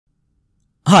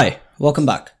Hi, welcome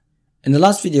back. In the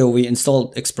last video we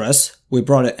installed Express, we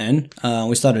brought it in,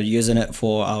 we started using it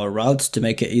for our routes to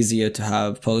make it easier to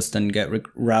have post and get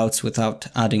routes without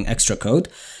adding extra code,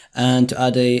 and to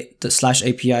add a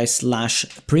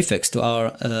 /API/prefix to our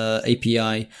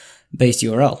API based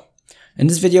URL. In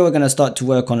this video we're going to start to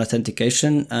work on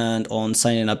authentication and on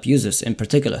signing up users in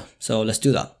particular, so let's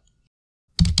do that.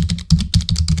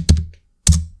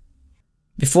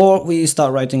 Before we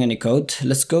start writing any code,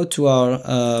 let's go to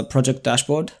our project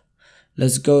dashboard.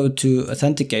 Let's go to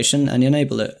authentication and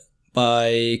enable it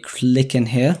by clicking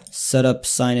here, set up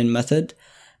sign-in method,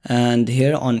 and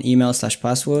here on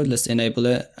email/password, let's enable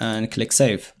it and click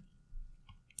save.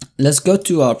 Let's go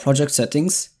to our project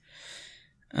settings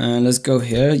and let's go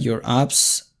here, your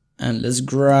apps, and let's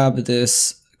grab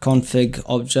this config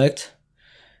object.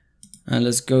 And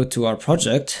let's go to our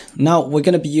project. Now we're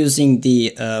going to be using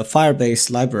the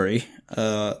Firebase library,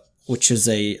 which is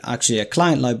actually a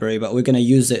client library, but we're going to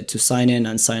use it to sign in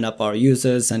and sign up our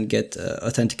users and get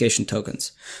authentication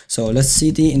tokens. So let's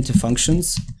cd into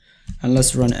functions and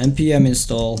let's run npm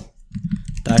install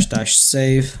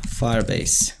 --save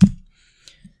Firebase.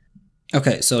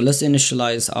 Okay, so let's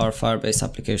initialize our Firebase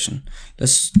application.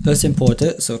 Let's import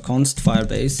it. So const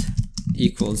Firebase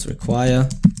equals require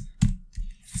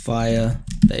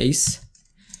Firebase,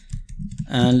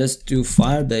 and let's do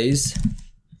Firebase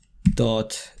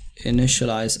dot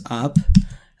initialize app,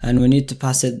 and we need to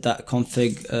pass it that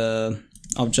config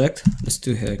object. Let's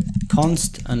do here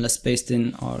const, and let's paste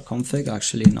in our config,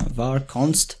 actually not var,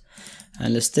 const,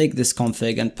 and let's take this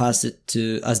config and pass it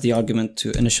to as the argument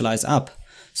to initialize app,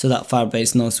 so that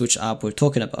Firebase knows which app we're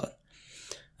talking about.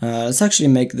 Let's actually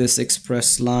make this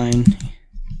express line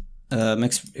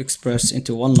express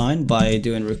into one line by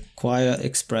doing require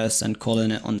express and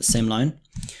calling it on the same line.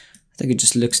 I think it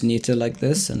just looks neater like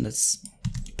this, and let's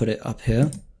put it up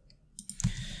here.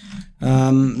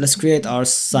 Let's create our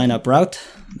sign up route.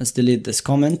 Let's delete this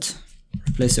comment,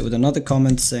 replace it with another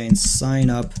comment saying sign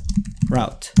up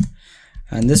route,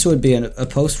 and this would be a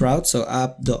post route, so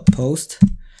app.post,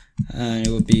 and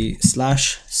it would be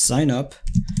 /signup,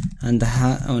 and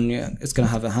it's going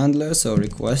to have a handler, so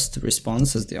request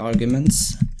response as the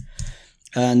arguments.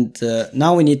 And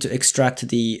now we need to extract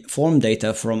the form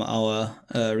data from our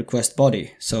request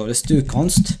body. So let's do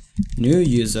const new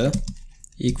user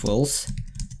equals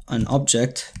an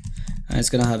object, and it's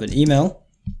going to have an email.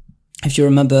 If you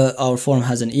remember, our form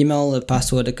has an email, a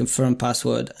password, a confirm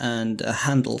password, and a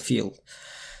handle field.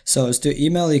 So let's do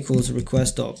email equals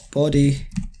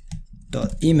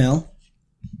request.body.email,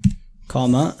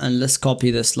 comma, and let's copy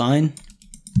this line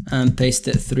and paste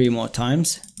it 3 more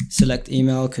times. Select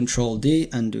email, control D,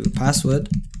 and do password.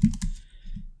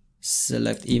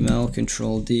 Select email,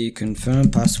 control D, confirm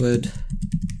password,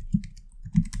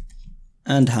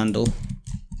 and handle.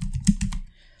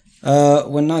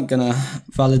 We're not gonna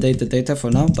validate the data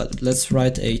for now, but let's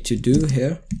write a to-do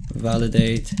here,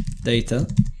 validate data,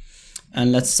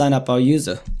 and let's sign up our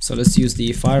user. So let's use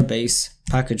the Firebase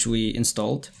package we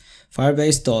installed,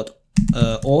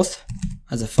 firebase.auth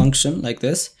as a function like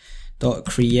this,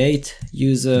 .create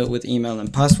user with email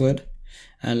and password,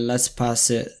 and let's pass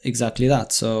it exactly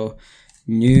that. So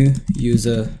new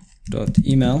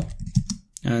user.email,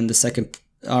 and the second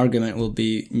argument will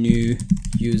be new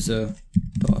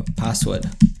user.password.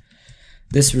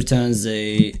 This returns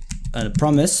a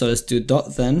promise, so let's do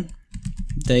then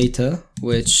data,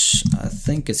 which I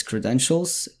think is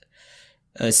credentials.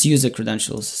 It's user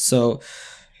credentials. So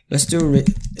let's do,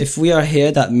 if we are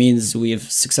here, that means we've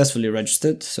successfully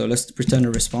registered. So let's return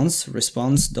a response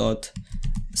dot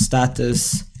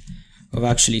status of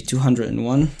actually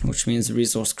 201, which means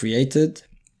resource created.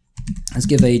 Let's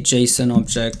give a JSON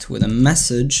object with a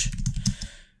message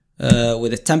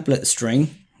with a template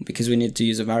string, because we need to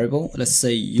use a variable. Let's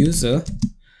say user,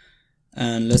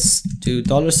 and let's do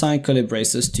 $ curly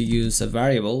braces to use a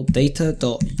variable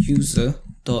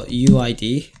data.user.uid,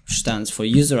 which stands for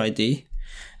user ID,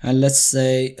 and let's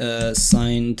say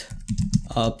signed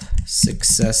up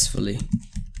successfully.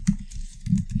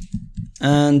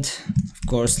 And of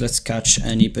course let's catch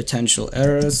any potential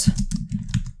errors,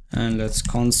 and let's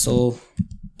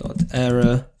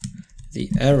console.error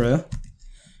the error,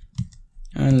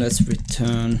 and let's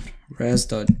return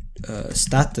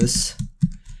res.status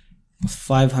of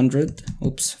 500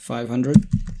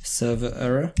 server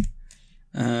error,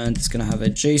 and it's gonna have a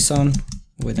JSON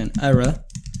with an error.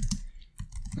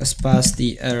 Let's pass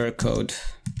the error code.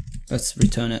 Let's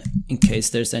return it in case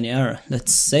there's any error.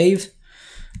 Let's save,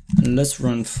 and let's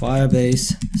run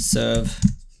Firebase serve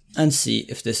and see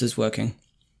if this is working.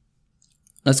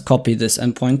 Let's copy this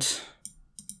endpoint.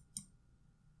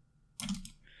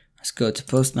 Let's go to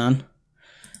Postman.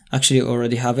 Actually, I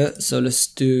already have it. So let's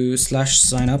do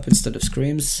 /signup instead of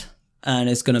screams. And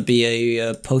it's going to be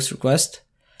a post request.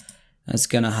 It's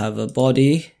going to have a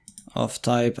body of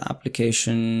type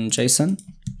application JSON.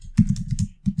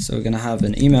 So we're going to have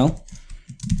an email.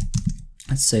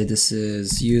 Let's say this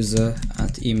is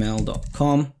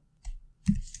user@email.com.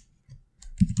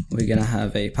 We're going to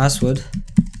have a password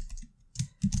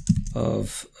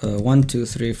of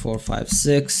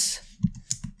 123456.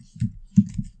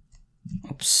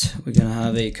 Oops, we're going to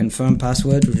have a confirm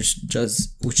password, which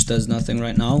does nothing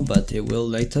right now, but it will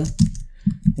later.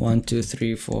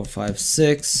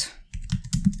 123456.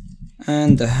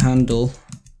 And the handle,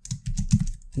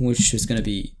 which is going to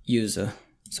be user.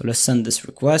 So let's send this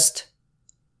request.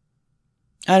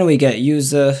 And we get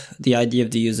user, the ID of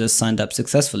the user signed up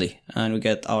successfully. And we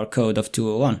get our code of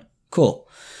 201. Cool.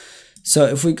 So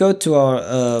if we go to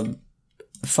our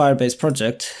Firebase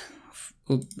project,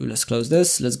 let's close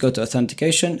this. Let's go to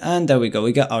authentication. And there we go.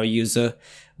 We got our user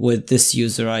with this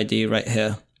user ID right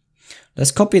here.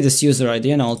 Let's copy this user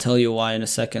ID and I'll tell you why in a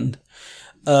second.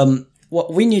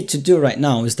 What we need to do right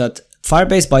now is that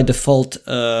Firebase by default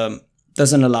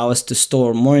doesn't allow us to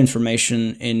store more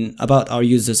information about our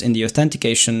users in the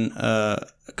authentication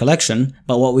collection.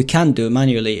 But what we can do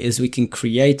manually is we can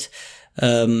create,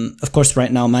 of course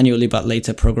right now manually, but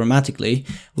later programmatically,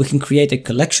 we can create a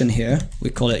collection here.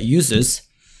 We call it users.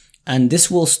 And this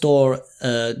will store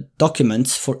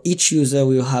documents. For each user,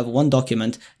 we will have one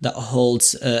document that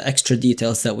holds extra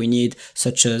details that we need,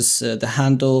 such as the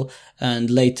handle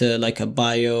and later like a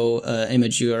bio,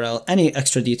 image URL, any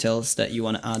extra details that you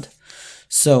want to add.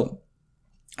 So,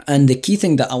 and the key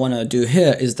thing that I want to do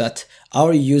here is that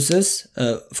our users,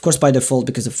 of course, by default,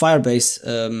 because of Firebase,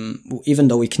 even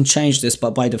though we can change this,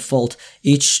 but by default,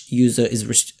 each user is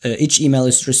each email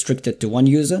is restricted to one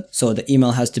user. So the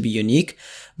email has to be unique,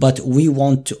 but we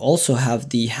want to also have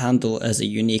the handle as a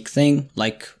unique thing.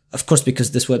 Like, of course,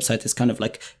 because this website is kind of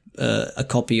like a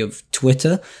copy of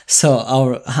Twitter. So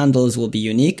our handles will be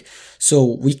unique. So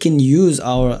we can use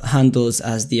our handles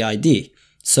as the ID.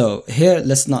 So here,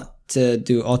 let's not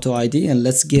do auto ID, and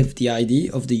let's give the ID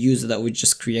of the user that we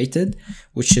just created,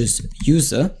 which is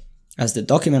user as the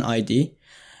document ID.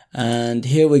 And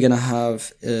here we're going to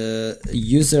have a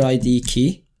user ID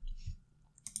key,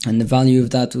 and the value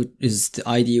of that is the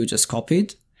ID we just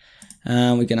copied.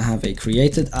 And we're going to have a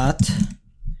created at,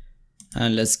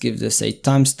 and let's give this a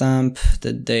timestamp,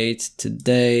 the date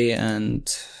today, and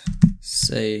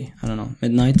say, I don't know,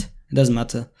 midnight. It doesn't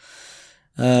matter.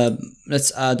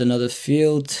 Let's add another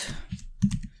field.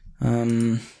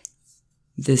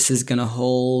 This is gonna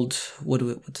hold, what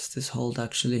does this hold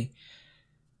actually?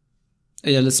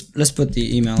 Yeah, let's put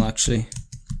the email actually,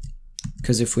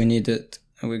 because if we need it,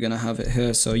 we're gonna have it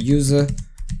here. So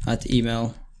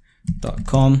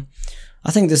user@email.com.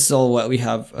 I think this is all what we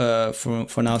have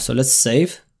for now. So let's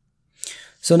save.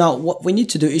 So now what we need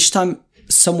to do, each time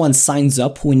someone signs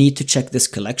up, we need to check this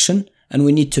collection, and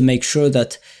we need to make sure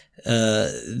that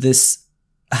this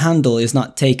handle is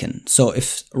not taken. So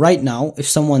if right now, if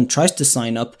someone tries to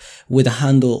sign up with a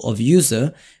handle of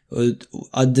user,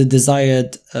 the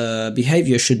desired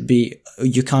behavior should be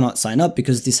you cannot sign up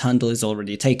because this handle is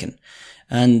already taken.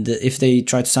 And if they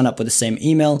try to sign up with the same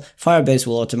email, Firebase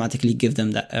will automatically give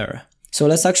them that error. So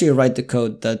let's actually write the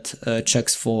code that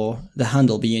checks for the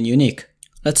handle being unique.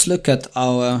 Let's look at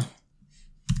our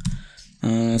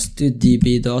let's do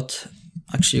db dot.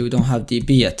 Actually, we don't have db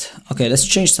yet. Okay, let's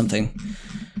change something.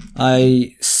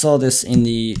 I saw this in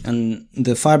the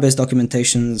Firebase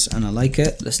documentations and I like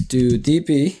it. Let's do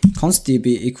db, const db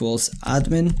equals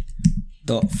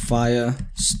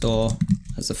admin.firestore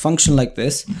as a function like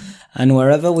this. And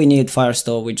wherever we need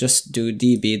Firestore, we just do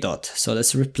db dot. So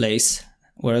let's replace,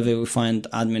 wherever we find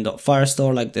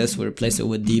admin.firestore like this, we replace it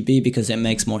with db because it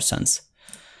makes more sense.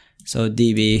 So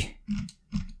db.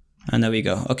 And there we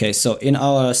go. Okay, so in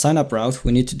our sign up route,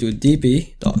 we need to do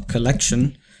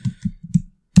db.collection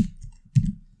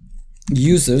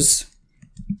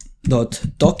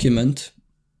users.document.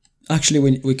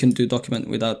 Actually, we can do document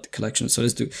without the collection. So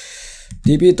let's do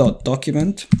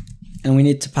db.document, and we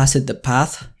need to pass it the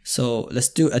path. So let's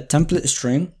do a template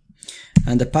string,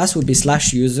 and the path will be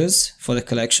 /users for the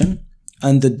collection,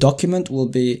 and the document will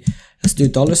be, let's do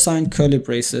 $ curly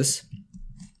braces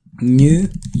new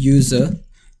user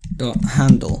dot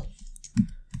handle,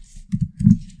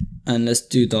 and let's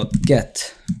do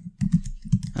 .get,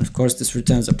 and of course this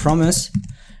returns a promise,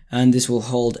 and this will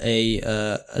hold a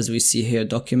as we see here,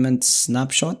 document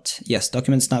snapshot. Yes,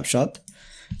 document snapshot.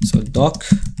 So doc,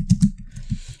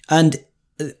 and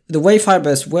the way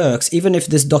Firebase works, even if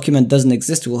this document doesn't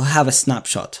exist, we'll have a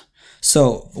snapshot.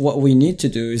 So what we need to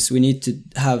do is we need to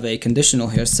have a conditional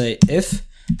here, say if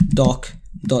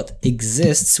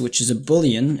doc.exists, which is a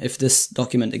boolean. If this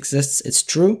document exists, it's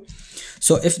true.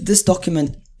 So if this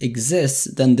document exists,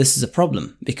 then this is a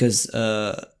problem because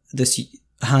this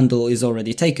handle is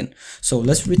already taken. So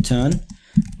let's return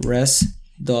res.status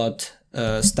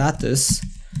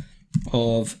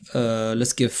of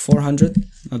let's give 400,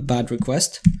 a bad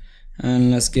request,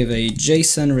 and let's give a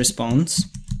JSON response.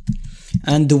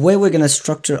 And the way we're going to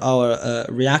structure our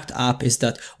React app is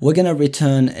that we're going to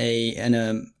return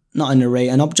not an array,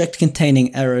 an object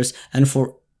containing errors. And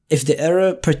if the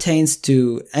error pertains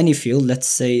to any field, let's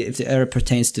say if the error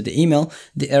pertains to the email,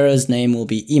 the error's name will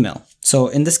be email. So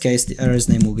in this case, the error's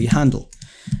name will be handle.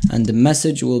 And the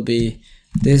message will be,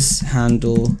 this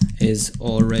handle is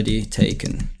already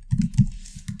taken.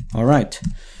 All right.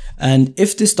 And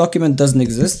if this document doesn't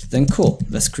exist, then cool,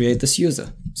 let's create this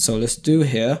user. So let's do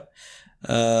here.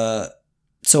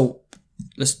 So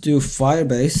let's do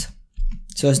Firebase.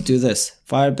 So let's do this,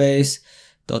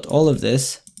 Firebase.all of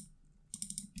this.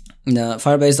 Now,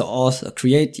 Firebase.auth,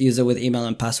 create user with email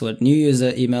and password, new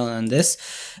user, email, and this.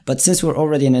 But since we're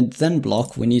already in a then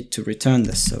block, we need to return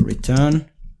this. So return.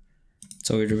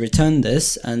 So we return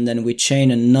this, and then we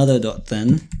chain another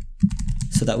 .then,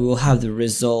 so that we will have the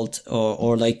result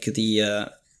or like the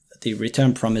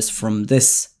return promise from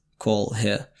this call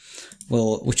here,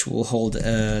 which will hold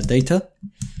data.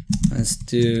 Let's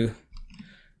do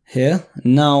here.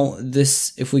 Now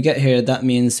this, if we get here, that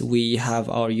means we have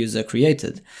our user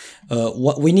created.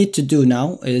 What we need to do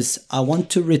now is I want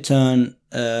to return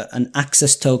an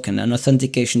access token, an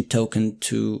authentication token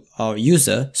to our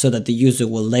user, so that the user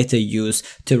will later use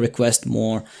to request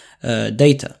more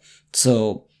data.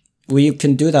 So we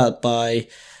can do that by,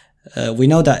 we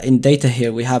know that in data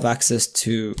here we have access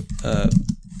to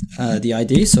the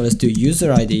ID. So let's do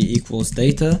user ID equals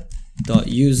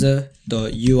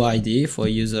data.user.uid for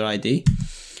user ID.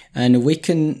 And we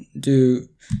can do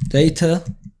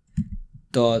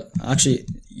actually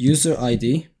user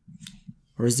ID,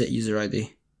 or is it user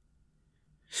ID?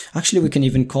 Actually, we can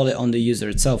even call it on the user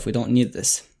itself. We don't need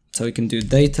this. So we can do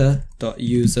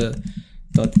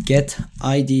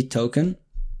data.user.getID token.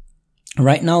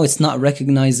 Right now, it's not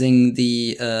recognizing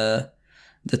the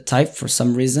type for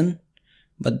some reason,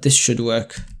 but this should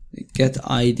work. Get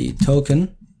ID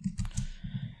token,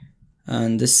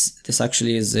 and this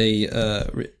actually is it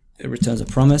returns a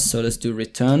promise. So let's do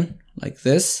return like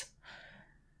this,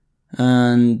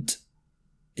 and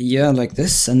yeah, like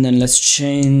this, and then let's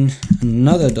chain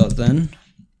another .then,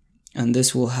 and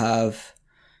this will have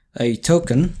a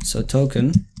token. So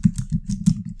token.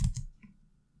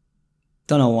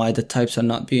 Don't know why the types are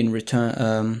not being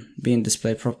being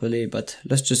displayed properly, but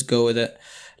let's just go with it.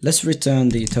 Let's return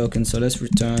the token. So let's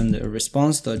return the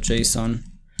response.json.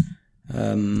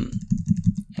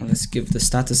 Let's give the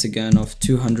status again of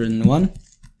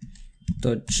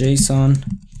 201.json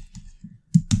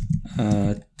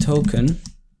token.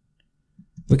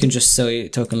 We can just say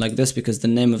token like this because the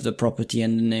name of the property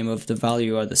and the name of the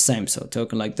value are the same. So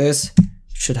token like this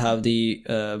should have the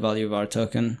value of our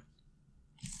token.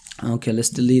 Okay, let's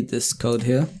delete this code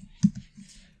here,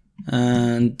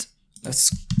 and let's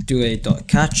do a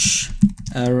 .catch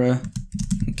error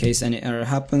in case any error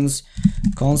happens.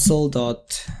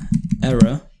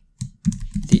 Console.error,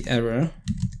 the error,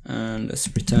 and let's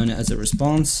return it as a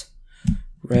response.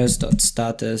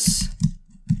 Res.status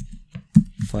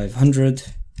 500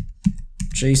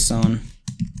 JSON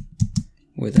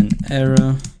with an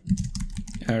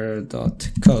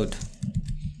error.code.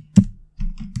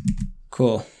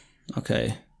 Cool.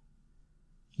 Okay,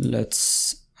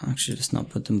 let's not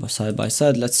put them side by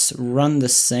side. Let's run the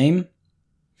same.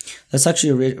 Let's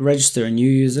actually register a new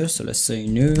user. So let's say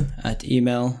new at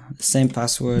email, the same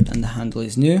password, and the handle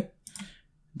is new.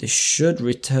 This should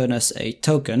return us a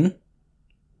token,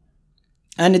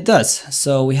 and it does.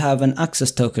 So we have an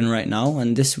access token right now,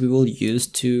 and this we will use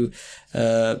to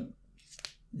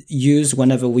use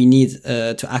whenever we need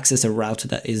to access a route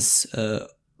that is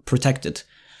protected.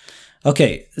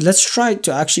 Okay, let's try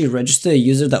to actually register a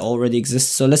user that already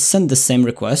exists. So let's send the same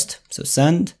request. So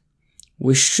send,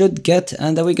 we should get,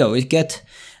 and there we go, we get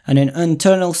an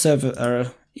internal server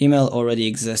error, email already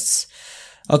exists.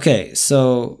 Okay,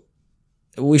 so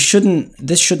this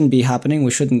shouldn't be happening.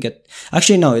 We shouldn't get,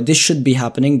 actually no, this should be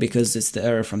happening because it's the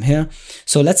error from here.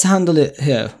 So let's handle it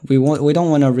here. We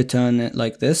don't want to return it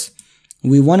like this.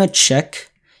 We want to check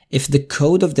if the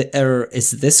code of the error is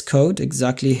this code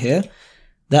exactly here.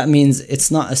 That means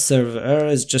it's not a server error,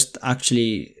 it's just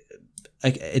actually,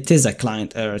 it is a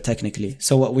client error technically.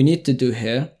 So what we need to do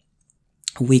here,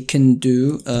 we can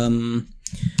do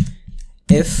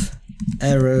if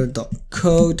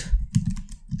error.code,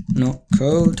 not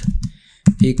code,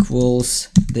 equals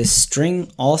this string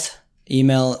auth,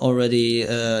 email already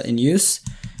in use.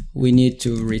 We need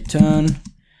to return,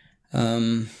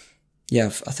 yeah,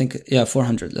 I think, yeah,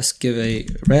 400. Let's give a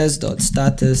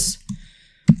res.status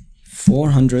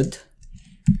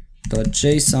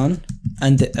 400.json,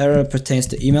 and the error pertains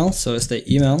to email, so it's the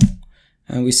email,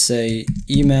 and we say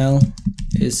email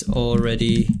is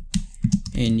already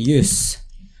in use.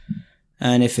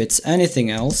 And if it's anything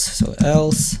else, so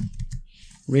else,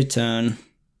 return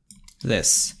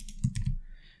this.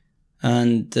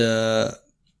 And do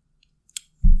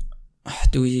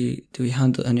we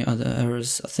handle any other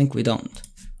errors? I think we don't.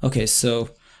 Okay, so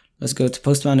let's go to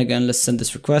Postman again. Let's send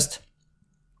this request.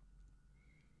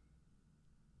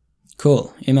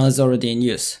 Cool, email is already in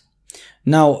use.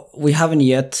 Now, we haven't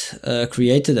yet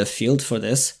created a field for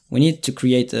this. We need to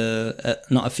create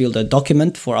not a field, a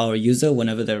document for our user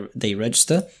whenever they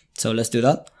register. So let's do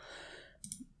that.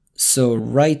 So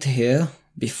right here,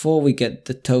 before we get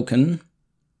the token,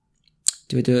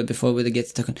 do we do it before we get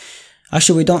the token?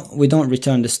 Actually, we don't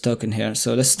return this token here.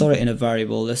 So let's store it in a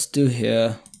variable. Let's do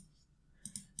here,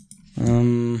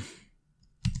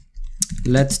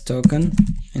 let token,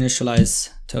 initialize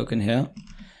token here.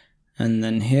 And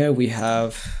then here we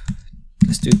have,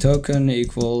 let's do token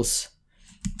equals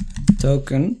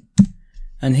token.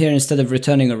 And here, instead of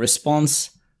returning a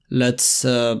response, let's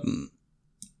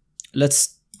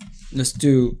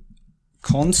do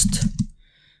const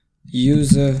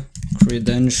user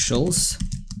credentials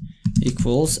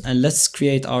equals, and let's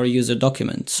create our user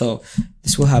document. So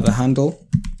this will have a handle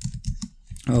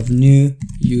of new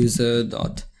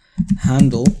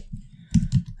user.handle,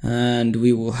 and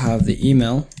we will have the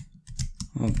email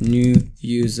of new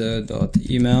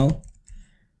user.email,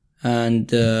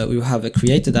 and we will have a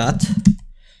created at,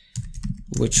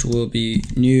 which will be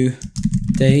new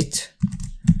date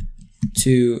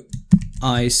to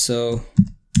ISO.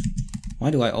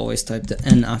 Why do I always type the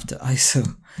N after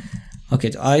ISO?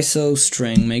 Okay, to ISO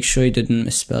string, make sure you didn't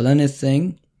misspell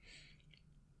anything.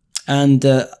 And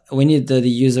we need the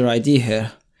user ID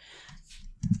here.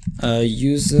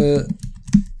 User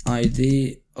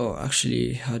ID, oh,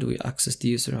 actually, how do we access the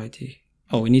user ID?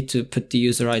 Oh, we need to put the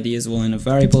user ID as well in a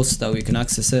variable so that we can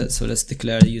access it. So let's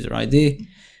declare the user ID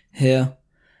here.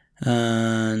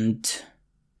 And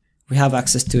we have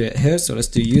access to it here. So let's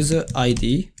do user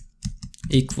ID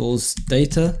equals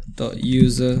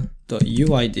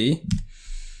data.user.uid.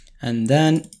 And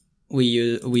then we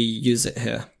use it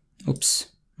here. Oops,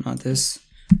 not this.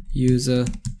 User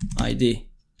ID.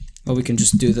 Or we can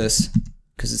just do this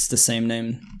because it's the same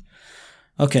name.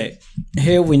 Okay,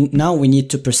 here we need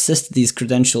to persist these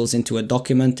credentials into a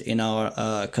document in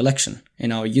our collection,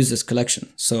 in our users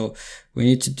collection. So we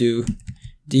need to do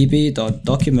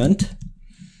db.document,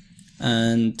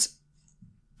 and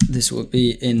this will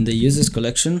be in the users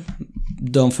collection.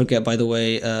 Don't forget, by the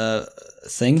way,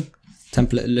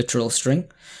 template literal string.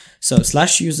 So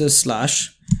 /user/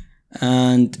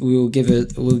 and we'll give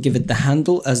it the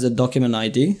handle as the document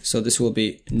ID. So this will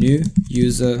be new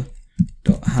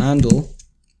user.handle,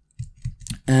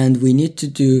 and we need to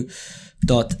do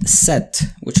 .set,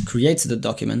 which creates the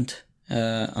document,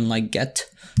 unlike get.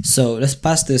 So let's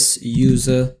pass this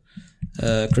user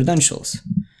credentials.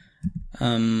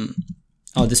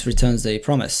 Oh, this returns a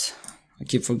promise. I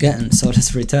keep forgetting, so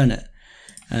let's return it.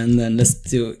 And then let's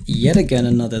do yet again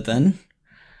another then.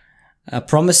 I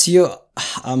promise you,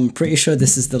 I'm pretty sure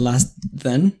this is the last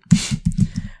then.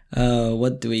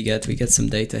 What do we get? We get some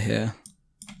data here.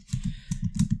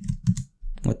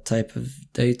 What type of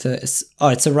data? Oh,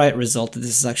 it's a write result.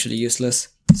 This is actually useless.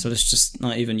 So let's just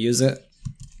not even use it.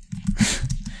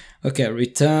 Okay,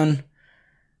 return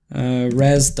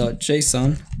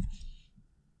res.json.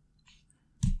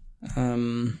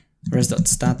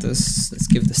 Res.status. Let's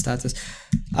give the status.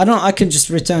 I can just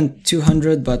return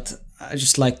 200, but I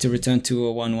just like to return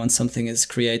 201 once something is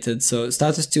created. So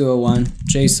status 201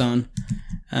 JSON,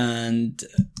 and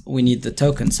we need the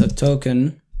token. So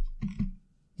token,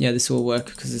 yeah, this will work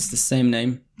because it's the same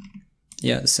name.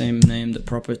 Yeah, the same name, the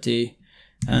property.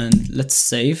 And let's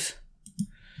save.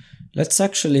 Let's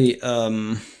actually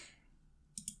let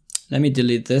me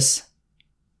delete this.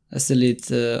 Let's delete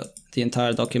the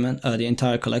entire document, the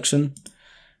entire collection,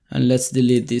 and let's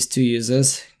delete these two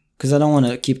users because I don't want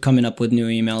to keep coming up with new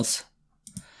emails.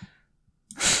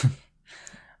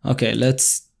 Okay,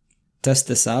 let's test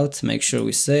this out. Make sure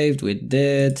we saved. We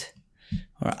did,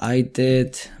 or I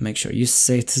did. Make sure you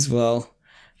saved as well.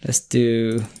 Let's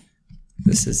do,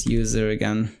 this is user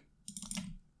again.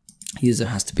 User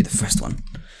has to be the first one.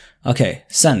 Okay,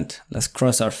 send. Let's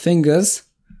cross our fingers.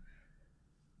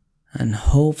 and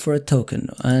hope for a token.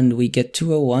 And we get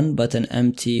 201, but an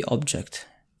empty object.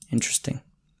 Interesting.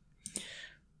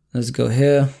 Let's go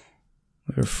here,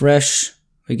 refresh,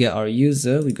 we get our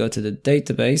user, we go to the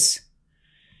database.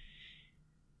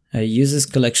 A user's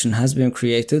collection has been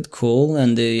created, cool,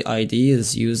 and the ID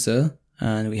is user.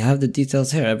 And we have the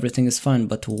details here, everything is fine,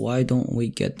 but why don't we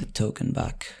get the token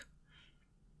back?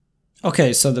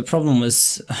 Okay, so the problem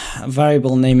was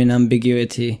variable naming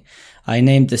ambiguity. I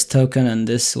named this token and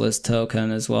this was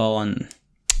token as well. And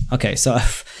okay, so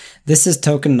this is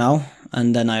token now,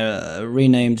 and then I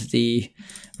renamed the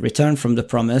return from the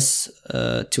promise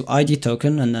to ID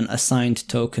token, and then assigned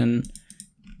token,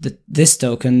 this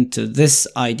token to this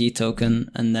ID token,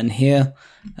 and then here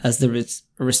as the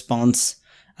response,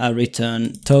 I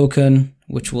return token,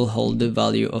 which will hold the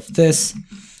value of this.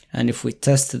 And if we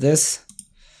test this,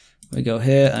 we go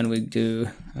here and we do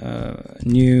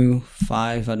new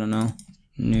 5, I don't know,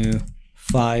 new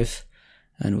 5,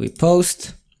 and we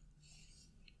post.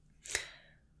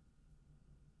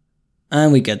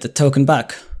 And we get the token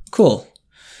back. Cool.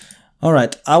 All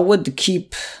right, I would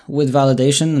keep with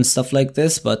validation and stuff like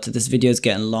this, but this video is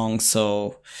getting long,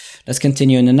 so let's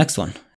continue in the next one.